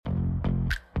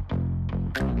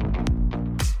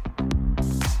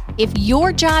If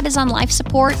your job is on life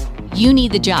support, you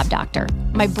need the Job Doctor.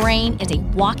 My brain is a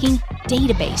walking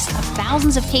database of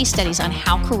thousands of case studies on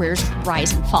how careers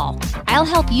rise and fall. I'll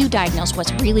help you diagnose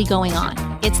what's really going on.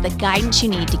 It's the guidance you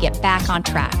need to get back on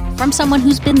track from someone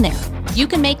who's been there. You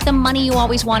can make the money you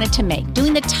always wanted to make,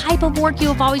 doing the type of work you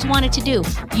have always wanted to do.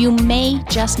 You may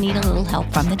just need a little help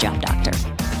from the Job Doctor.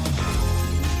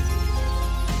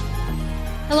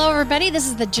 Hello, everybody. This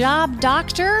is the Job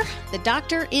Doctor. The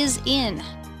doctor is in.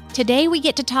 Today, we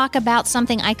get to talk about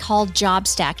something I call job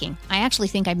stacking. I actually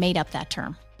think I made up that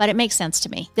term, but it makes sense to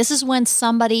me. This is when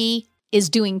somebody is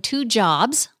doing two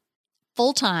jobs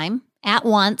full-time at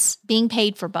once, being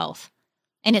paid for both.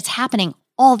 And it's happening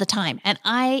all the time. And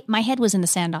my head was in the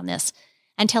sand on this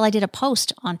until I did a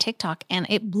post on TikTok and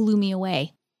it blew me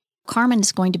away. Carmen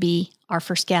is going to be our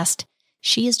first guest.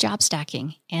 She is job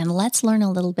stacking. And let's learn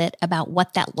a little bit about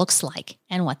what that looks like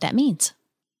and what that means.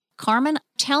 Carmen,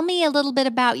 tell me a little bit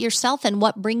about yourself and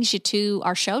what brings you to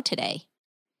our show today.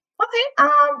 Okay.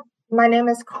 My name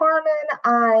is Carmen.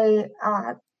 I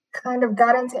kind of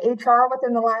got into HR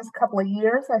within the last couple of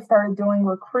years. I started doing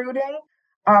recruiting.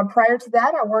 Prior to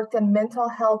that, I worked in mental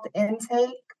health intake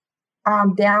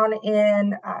down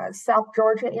in South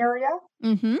Georgia area.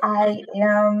 Mm-hmm. I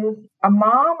am a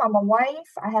mom. I'm a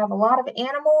wife. I have a lot of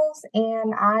animals,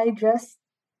 and I just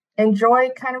enjoy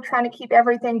kind of trying to keep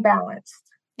everything balanced.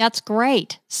 That's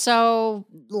great. So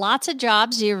lots of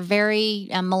jobs. You're very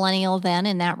millennial then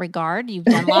in that regard. You've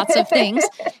done lots of things.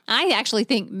 I actually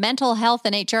think mental health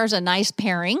and HR is a nice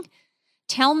pairing.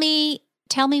 Tell me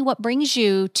what brings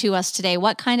you to us today.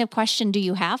 What kind of question do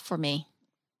you have for me?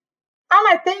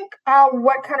 I think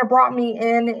what kind of brought me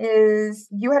in is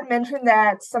you had mentioned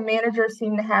that some managers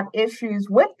seem to have issues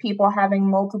with people having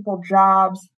multiple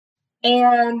jobs.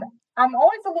 And I'm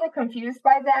always a little confused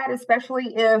by that,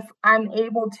 especially if I'm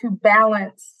able to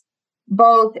balance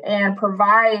both and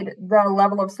provide the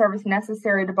level of service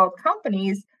necessary to both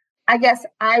companies. I guess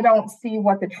I don't see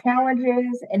what the challenge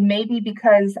is. And maybe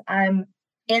because I'm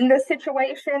in the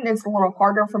situation, it's a little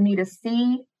harder for me to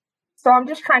see. So I'm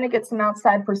just trying to get some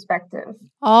outside perspective.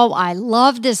 Oh, I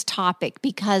love this topic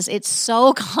because it's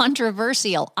so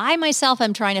controversial. I myself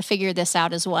am trying to figure this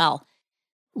out as well.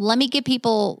 Let me give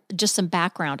people just some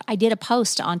background. I did a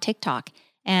post on TikTok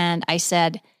and I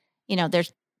said,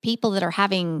 there's people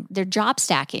that they're job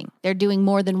stacking. They're doing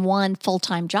more than one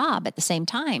full-time job at the same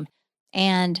time.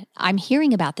 And I'm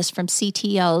hearing about this from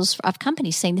CTOs of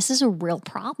companies saying this is a real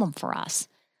problem for us.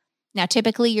 Now,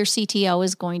 typically your CTO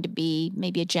is going to be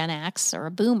maybe a Gen X or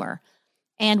a boomer.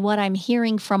 And what I'm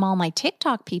hearing from all my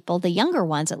TikTok people, the younger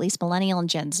ones, at least millennial and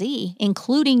Gen Z,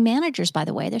 including managers, by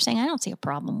the way, they're saying, I don't see a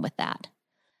problem with that.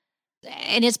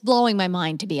 And it's blowing my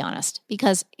mind, to be honest,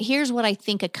 because here's what I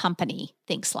think a company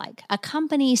thinks like. A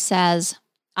company says,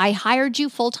 I hired you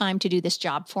full-time to do this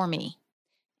job for me.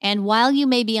 And while you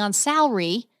may be on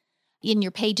salary and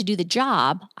you're paid to do the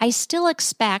job, I still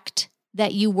expect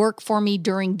that you work for me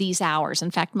during these hours. In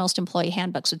fact, most employee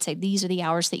handbooks would say these are the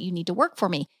hours that you need to work for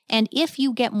me. And if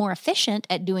you get more efficient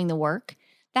at doing the work,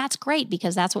 that's great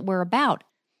because that's what we're about.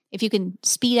 If you can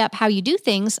speed up how you do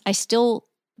things, I still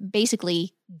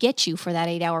basically get you for that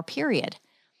 8-hour period.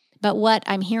 But what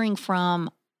I'm hearing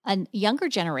from a younger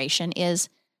generation is,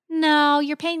 no,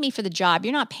 you're paying me for the job.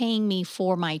 You're not paying me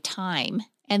for my time.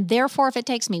 And therefore, if it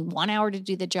takes me 1 hour to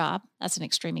do the job, that's an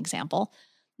extreme example,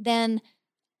 then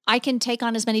I can take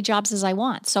on as many jobs as I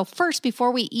want. So first,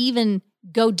 before we even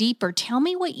go deeper, tell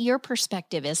me what your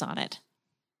perspective is on it.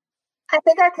 I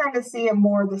think I kind of see it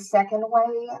more the second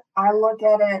way. I look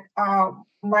at it,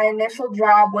 my initial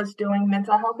job was doing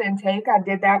mental health intake. I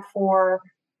did that for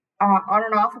on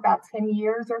and off about 10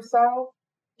 years or so.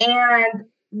 And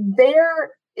there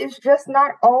is just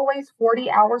not always 40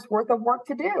 hours worth of work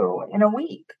to do in a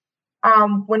week.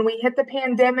 When we hit the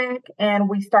pandemic and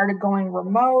we started going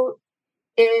remote,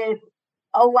 it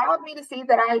allowed me to see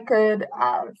that I could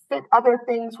fit other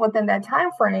things within that time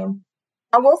frame.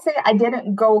 I will say I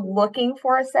didn't go looking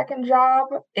for a second job.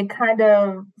 It kind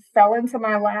of fell into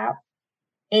my lap.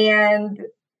 And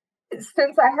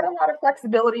since I had a lot of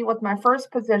flexibility with my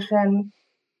first position,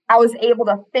 I was able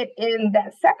to fit in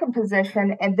that second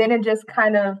position, and then it just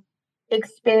kind of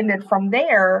expanded from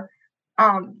there.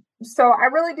 So I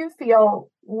really do feel,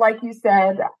 like you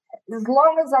said, as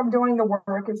long as I'm doing the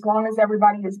work, as long as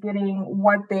everybody is getting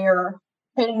what they're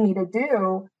paying me to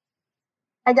do,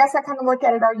 I guess I kind of look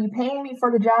at it, are you paying me for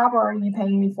the job or are you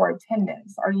paying me for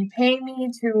attendance? Are you paying me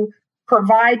to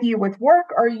provide you with work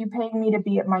or are you paying me to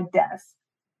be at my desk?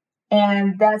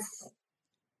 And that's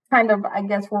kind of, I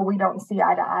guess, where we don't see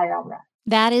eye to eye on that.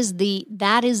 That is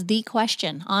the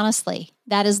question, honestly.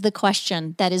 That is the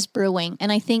question that is brewing.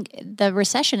 And I think the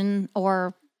recession,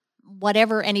 or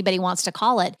whatever anybody wants to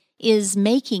call it, is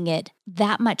making it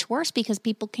that much worse because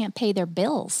people can't pay their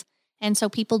bills. And so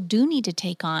people do need to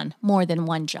take on more than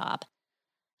one job.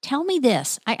 Tell me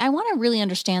this. I want to really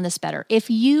understand this better. If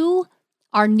you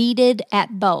are needed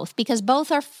at both, because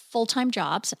both are full-time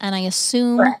jobs, and I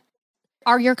assume, Correct.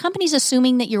 are your companies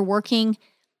assuming that you're working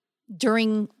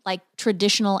during like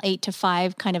traditional 8 to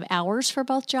 5 kind of hours for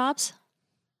both jobs?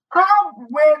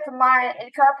 With my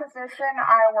HR position,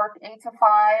 I work 8 to 5.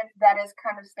 That is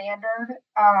kind of standard.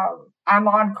 I'm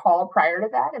on call prior to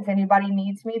that. If anybody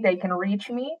needs me, they can reach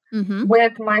me. Mm-hmm.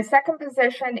 With my second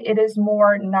position, it is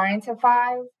more 9 to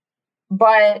 5.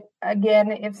 But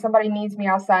again, if somebody needs me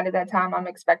outside of that time, I'm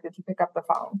expected to pick up the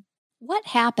phone. What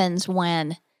happens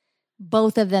when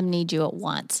both of them need you at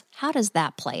once? How does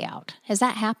that play out? Has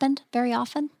that happened very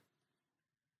often?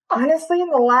 Honestly, in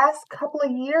the last couple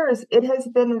of years, it has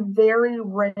been very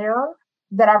rare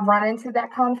that I've run into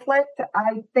that conflict.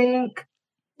 I think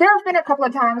there have been a couple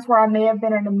of times where I may have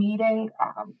been in a meeting.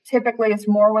 Typically, it's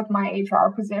more with my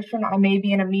HR position. I may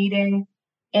be in a meeting,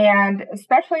 and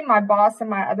especially my boss in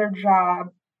my other job,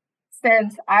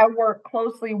 since I work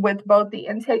closely with both the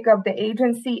intake of the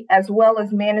agency as well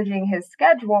as managing his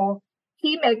schedule,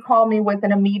 he may call me with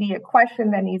an immediate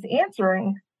question that he's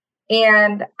answering.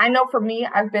 And I know for me,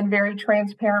 I've been very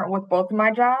transparent with both of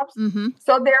my jobs. Mm-hmm.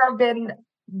 So there have been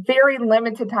very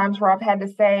limited times where I've had to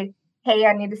say, hey,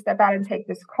 I need to step out and take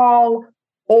this call.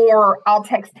 Or I'll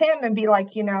text him and be like,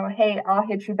 hey, I'll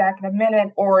hit you back in a minute.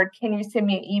 Or can you send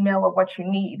me an email of what you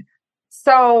need?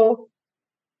 So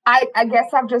I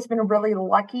guess I've just been really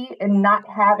lucky in not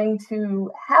having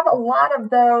to have a lot of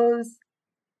those.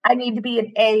 I need to be at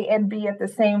A and B at the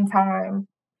same time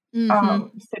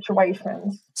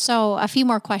situations. So a few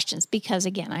more questions, because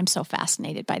again, I'm so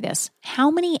fascinated by this.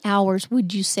 How many hours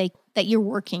would you say that you're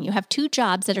working? You have 2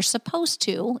 jobs that are supposed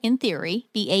to, in theory,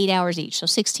 be 8 hours each, so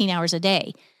 16 hours a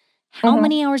day. How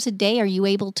many hours a day are you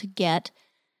able to get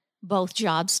both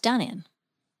jobs done in?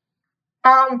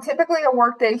 Typically a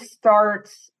workday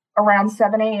starts around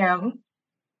 7 a.m.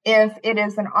 If it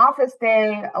is an office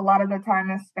day, a lot of the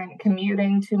time is spent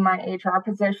commuting to my HR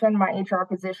position. My HR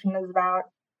position is about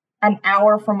an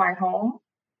hour from my home.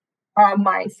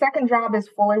 My second job is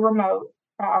fully remote.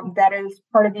 That is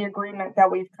part of the agreement that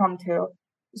we've come to.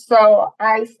 So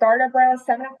I start around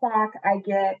 7 o'clock. I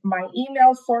get my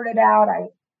emails sorted out.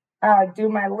 I do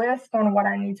my list on what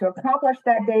I need to accomplish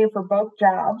that day for both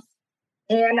jobs.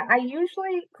 And I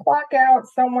usually clock out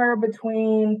somewhere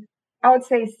between, I would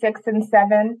say, 6 and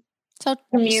 7. So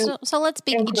let's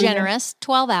be included. generous.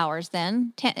 12 hours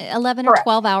then, 11 Correct. or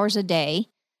 12 hours a day.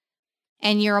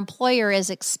 And your employer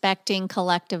is expecting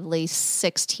collectively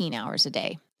 16 hours a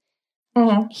day.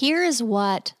 Mm-hmm. Here is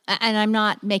what, and I'm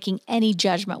not making any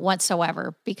judgment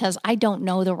whatsoever because I don't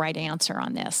know the right answer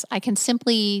on this. I can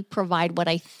simply provide what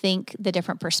I think the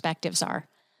different perspectives are.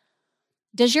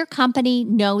 Does your company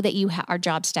know that you are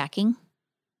job stacking?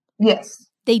 Yes.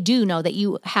 They do know that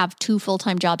you have 2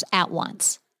 full-time jobs at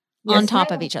once on top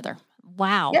of each other.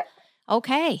 Wow. Yep.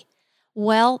 Okay.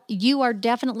 Well, you are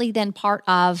definitely then part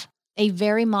of a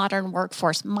very modern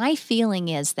workforce. My feeling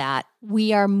is that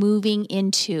we are moving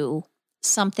into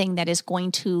something that is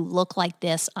going to look like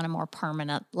this on a more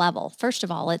permanent level. First of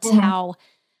all, it's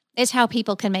how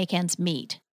people can make ends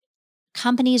meet.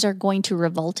 Companies are going to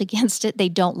revolt against it. They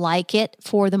don't like it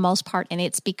for the most part, and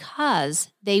it's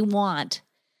because they want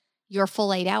your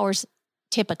full 8 hours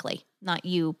typically. Not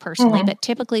you personally, but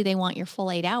typically they want your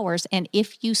full 8 hours. And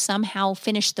if you somehow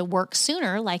finish the work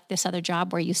sooner, like this other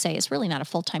job where you say it's really not a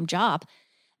full-time job,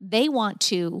 they want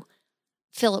to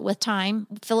fill it with time,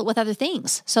 fill it with other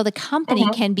things. So the company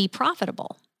can be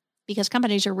profitable because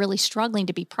companies are really struggling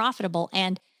to be profitable.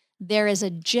 And there is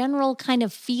a general kind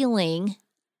of feeling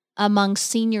among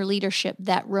senior leadership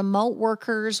that remote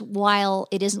workers, while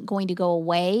it isn't going to go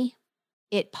away,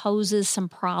 it poses some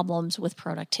problems with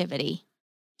productivity.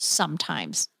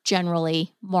 Sometimes,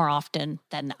 generally, more often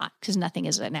than not, because nothing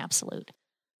is an absolute.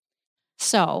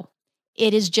 So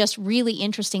it is just really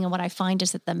interesting. And what I find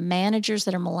is that the managers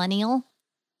that are millennial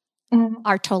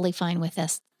are totally fine with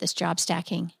this job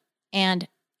stacking. And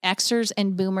Xers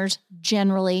and boomers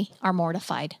generally are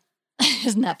mortified.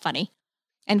 Isn't that funny?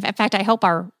 And in fact, I hope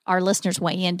our listeners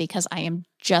weigh in because I am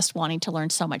just wanting to learn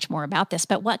so much more about this.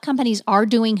 But what companies are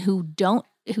doing who don't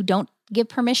give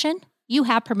permission, you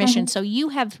have permission. So you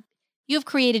have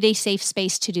created a safe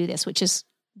space to do this, which is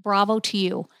bravo to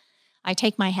you. I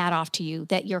take my hat off to you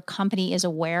that your company is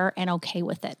aware and okay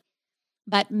with it.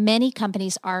 But many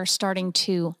companies are starting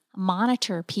to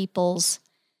monitor people's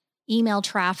email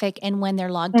traffic and when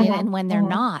they're logged in and when they're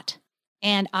not.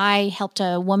 And I helped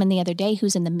a woman the other day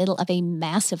who's in the middle of a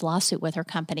massive lawsuit with her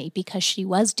company because she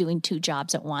was doing 2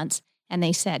 jobs at once. And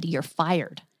they said, you're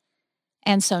fired.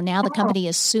 And so now the company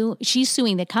is she's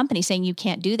suing the company saying you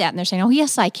can't do that. And they're saying, oh,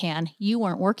 yes, I can. You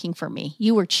weren't working for me.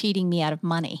 You were cheating me out of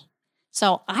money.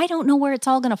 So I don't know where it's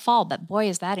all going to fall, but boy,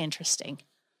 is that interesting.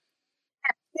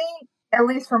 I think, at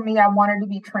least for me, I wanted to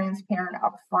be transparent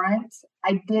up front.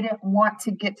 I didn't want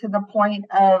to get to the point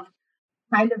of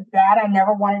kind of that. I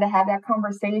never wanted to have that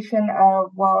conversation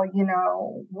of, well,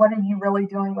 what are you really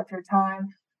doing with your time?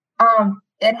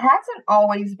 It hasn't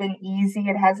always been easy.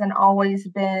 It hasn't always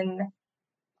been,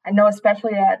 I know,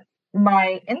 especially at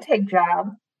my intake job,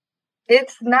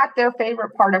 it's not their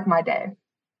favorite part of my day.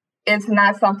 It's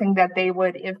not something that they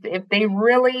would, if they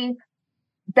really,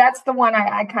 that's the one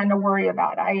I kind of worry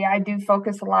about. I do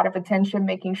focus a lot of attention,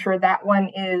 making sure that one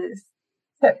is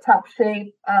tip-top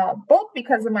shape, both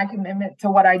because of my commitment to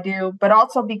what I do, but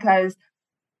also because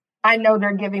I know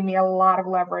they're giving me a lot of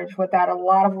leverage without a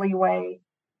lot of leeway,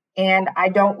 and I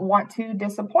don't want to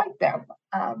disappoint them.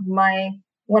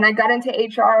 When I got into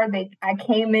HR, I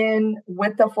came in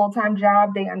with a full-time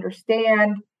job. They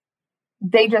understand.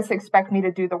 They just expect me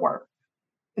to do the work.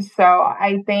 So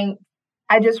I think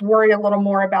I just worry a little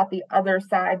more about the other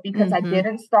side because I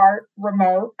didn't start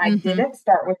remote. I didn't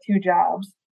start with 2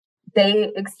 jobs.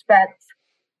 They expect,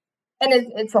 and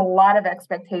it's a lot of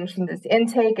expectations. It's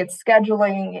intake, it's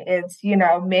scheduling, it's,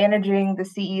 managing the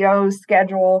CEO's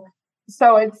schedule.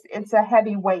 So it's a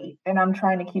heavy weight, and I'm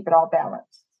trying to keep it all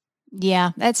balanced.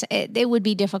 Yeah, it would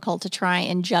be difficult to try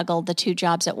and juggle the 2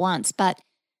 jobs at once, but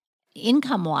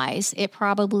income-wise, it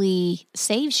probably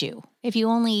saves you. If you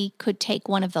only could take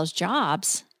one of those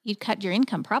jobs, you'd cut your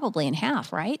income probably in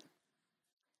half, right?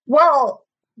 Well,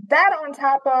 that on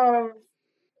top of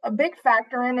a big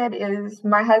factor in it is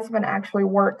my husband actually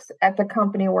works at the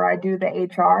company where I do the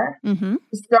HR.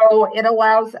 So it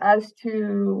allows us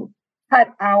to cut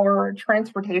our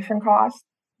transportation costs.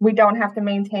 We don't have to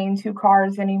maintain 2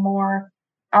 cars anymore.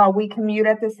 We commute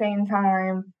at the same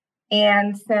time.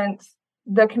 And since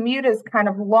the commute is kind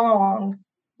of long,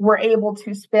 we're able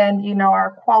to spend,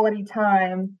 our quality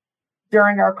time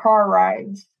during our car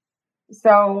rides.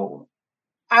 So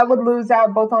I would lose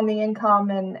out both on the income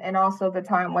and also the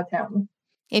time with him.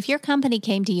 If your company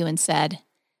came to you and said,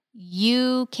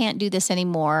 you can't do this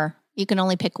anymore, you can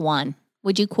only pick one,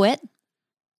 would you quit?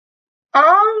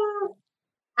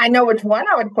 I know which one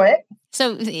I would quit.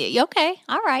 So, okay.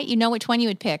 All right. You know which one you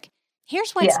would pick.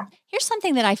 Here's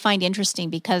something that I find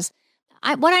interesting because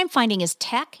what I'm finding is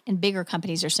tech and bigger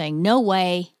companies are saying, no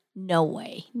way,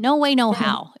 no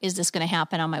how is this going to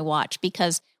happen on my watch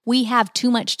because we have too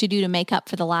much to do to make up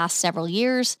for the last several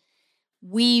years.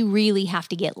 We really have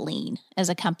to get lean as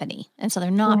a company. And so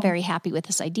they're not very happy with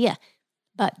this idea.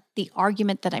 But the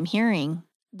argument that I'm hearing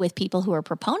with people who are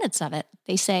proponents of it,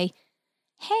 they say,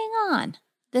 hang on,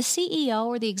 the CEO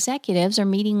or the executives are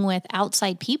meeting with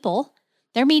outside people.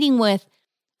 They're meeting with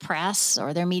press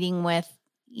or they're meeting with,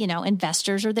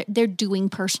 investors, or they're doing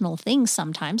personal things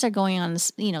sometimes. They're going on,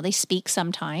 they speak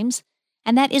sometimes.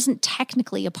 And that isn't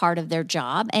technically a part of their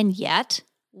job. And yet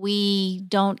we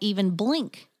don't even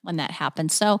blink when that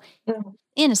happens. So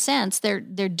in a sense, they're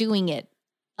doing it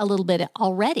a little bit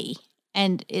already.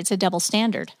 And it's a double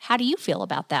standard. How do you feel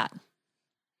about that?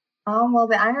 Well,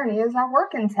 the irony is I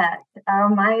work in tech.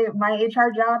 My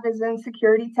HR job is in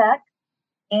security tech.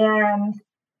 And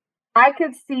I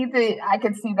could see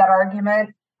that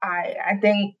argument. I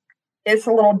think it's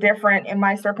a little different in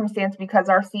my circumstance because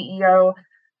our CEO,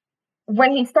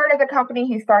 when he started the company,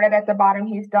 he started at the bottom.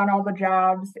 He's done all the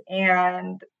jobs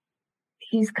and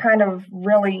he's kind of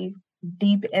really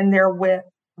deep in there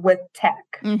with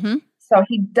tech. So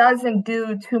he doesn't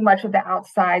do too much of the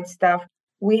outside stuff.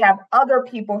 We have other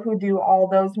people who do all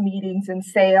those meetings and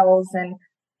sales and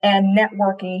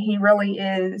networking. He really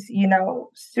is,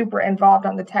 super involved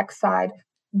on the tech side.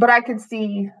 But I could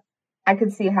see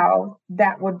how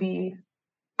that would be.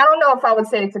 I don't know if I would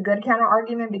say it's a good counter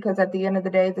argument because at the end of the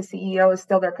day, the CEO is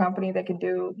still their company. They can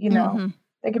do,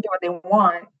 they can do what they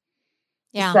want.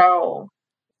 Yeah. So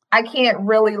I can't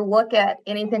really look at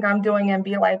anything I'm doing and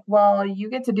be like, well, you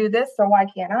get to do this, so why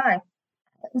can't I?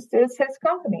 It's his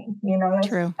company. That's,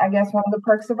 true. I guess, one of the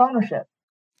perks of ownership.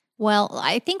 Well,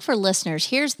 I think for listeners,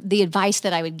 here's the advice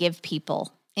that I would give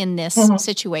people in this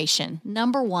situation.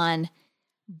 Number 1,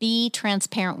 be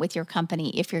transparent with your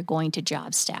company if you're going to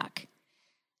job stack.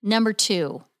 Number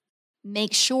 2,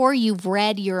 make sure you've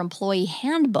read your employee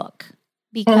handbook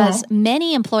because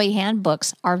many employee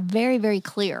handbooks are very, very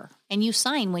clear. And you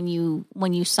sign when you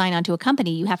sign onto a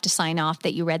company, you have to sign off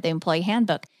that you read the employee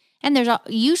handbook. And there's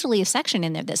usually a section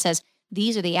in there that says,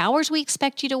 these are the hours we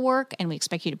expect you to work, and we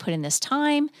expect you to put in this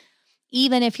time.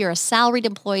 Even if you're a salaried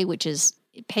employee, which is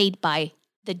paid by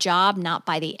the job, not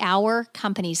by the hour,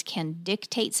 companies can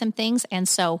dictate some things. And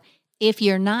so if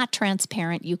you're not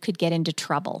transparent, you could get into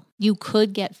trouble. You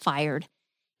could get fired,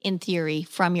 in theory,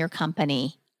 from your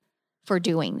company for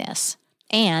doing this.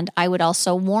 And I would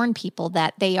also warn people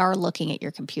that they are looking at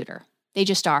your computer. They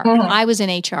just are. Mm-hmm. I was in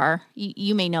HR.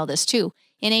 You may know this too.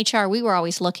 In HR, we were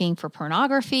always looking for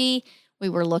pornography. We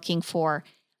were looking for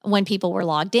when people were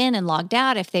logged in and logged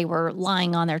out, if they were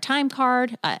lying on their time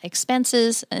card,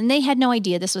 expenses, and they had no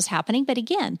idea this was happening. But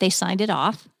again, they signed it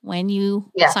off when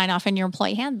you sign off in your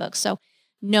employee handbook. So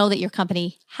know that your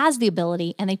company has the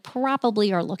ability, and they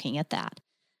probably are looking at that.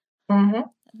 Mm-hmm.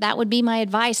 That would be my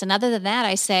advice. And other than that,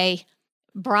 I say,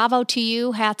 bravo to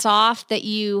you, hats off that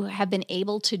you have been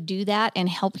able to do that and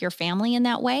help your family in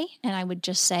that way. And I would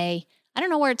just say, I don't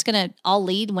know where it's going to all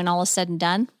lead when all is said and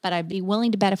done, but I'd be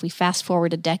willing to bet if we fast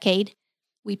forward a decade,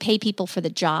 we pay people for the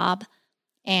job,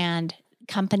 and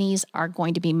companies are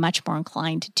going to be much more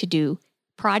inclined to do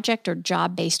project or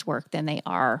job-based work than they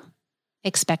are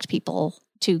expect people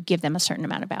to give them a certain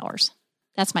amount of hours.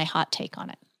 That's my hot take on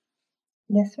it.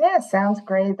 Yes, ma'am. Sounds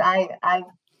great. I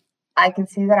can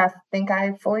see that. I think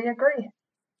I fully agree.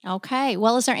 Okay.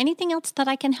 Well, is there anything else that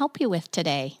I can help you with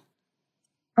today?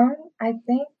 I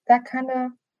think that kind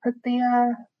of put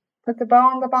the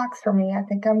bow in the box for me. I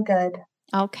think I'm good.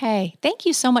 Okay. Thank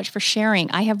you so much for sharing.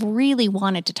 I have really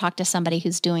wanted to talk to somebody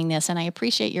who's doing this, and I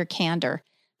appreciate your candor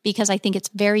because I think it's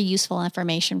very useful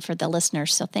information for the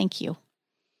listeners. So thank you.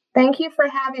 Thank you for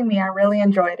having me. I really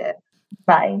enjoyed it.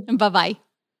 Bye. Bye-bye.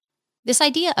 This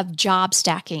idea of job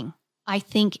stacking, I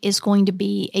think, is going to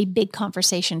be a big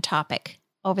conversation topic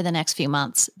over the next few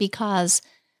months because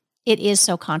it is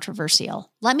so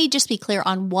controversial. Let me just be clear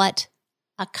on what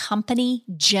a company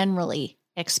generally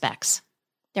expects.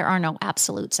 There are no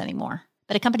absolutes anymore,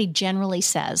 but a company generally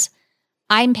says,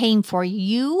 I'm paying for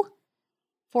you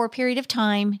for a period of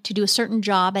time to do a certain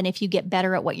job, and if you get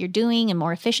better at what you're doing and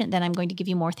more efficient, then I'm going to give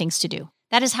you more things to do.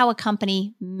 That is how a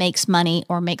company makes money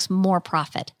or makes more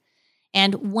profit.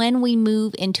 And when we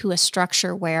move into a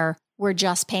structure where we're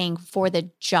just paying for the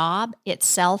job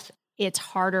itself, it's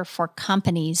harder for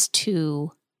companies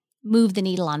to move the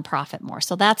needle on profit more.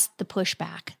 So that's the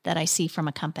pushback that I see from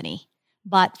a company.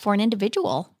 But for an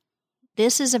individual,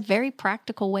 this is a very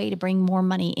practical way to bring more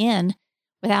money in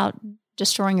without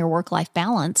destroying your work-life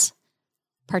balance,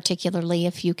 particularly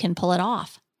if you can pull it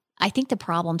off. I think the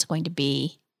problem's going to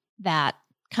be that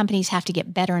companies have to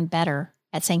get better and better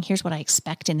at saying, here's what I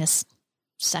expect in this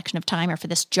section of time or for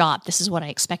this job. This is what I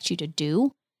expect you to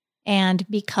do. And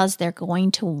because they're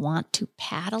going to want to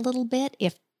pad a little bit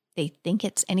if they think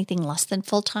it's anything less than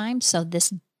full-time, so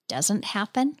this doesn't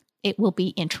happen, it will be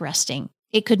interesting.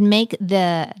 It could make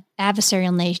the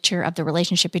adversarial nature of the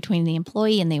relationship between the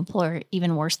employee and the employer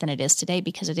even worse than it is today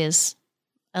because it is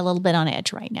a little bit on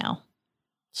edge right now.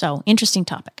 So, interesting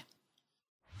topic.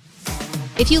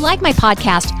 If you like my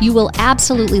podcast, you will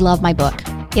absolutely love my book.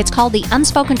 It's called The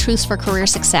Unspoken Truths for Career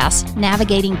Success,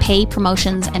 Navigating Pay,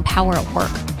 Promotions, and Power at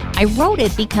Work. I wrote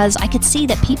it because I could see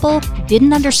that people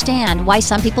didn't understand why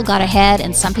some people got ahead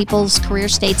and some people's career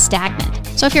stayed stagnant.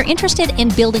 So if you're interested in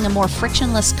building a more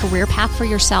frictionless career path for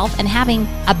yourself and having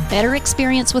a better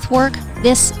experience with work,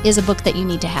 this is a book that you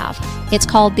need to have. It's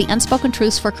called The Unspoken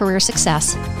Truths for Career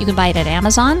Success. You can buy it at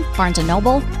Amazon, Barnes &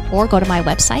 Noble, or go to my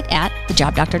website at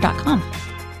thejobdoctor.com.